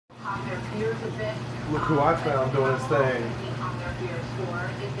Look who I found doing his thing.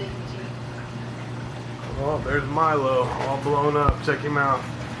 Oh, there's Milo, all blown up. Check him out.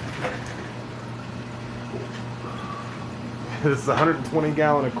 This is a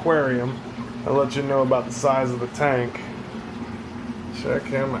 120-gallon aquarium. I'll let you know about the size of the tank. Check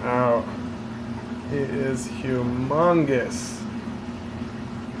him out. He is humongous.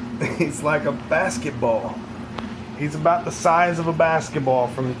 He's like a basketball. He's about the size of a basketball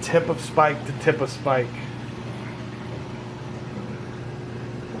from tip of spike to tip of spike.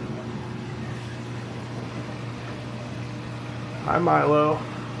 Hi, Milo.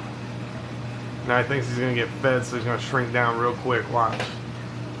 Now he thinks he's going to get fed, so he's going to shrink down real quick. Watch.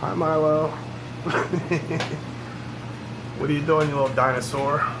 Hi, Milo. What are you doing, you little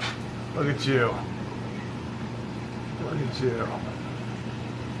dinosaur? Look at you. Look at you.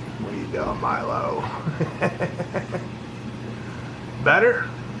 What are you doing, Milo? Better?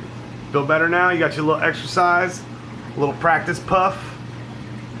 Feel better now? You got your little exercise? A little practice puff?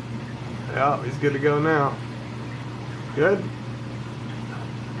 Yeah, he's good to go now. Good?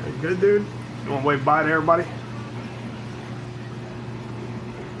 Are you good, dude? You want to wave bye to everybody?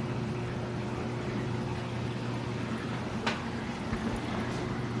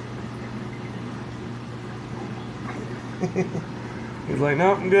 He's like,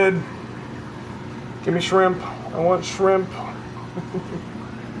 no, I'm good. Give me shrimp. I want shrimp.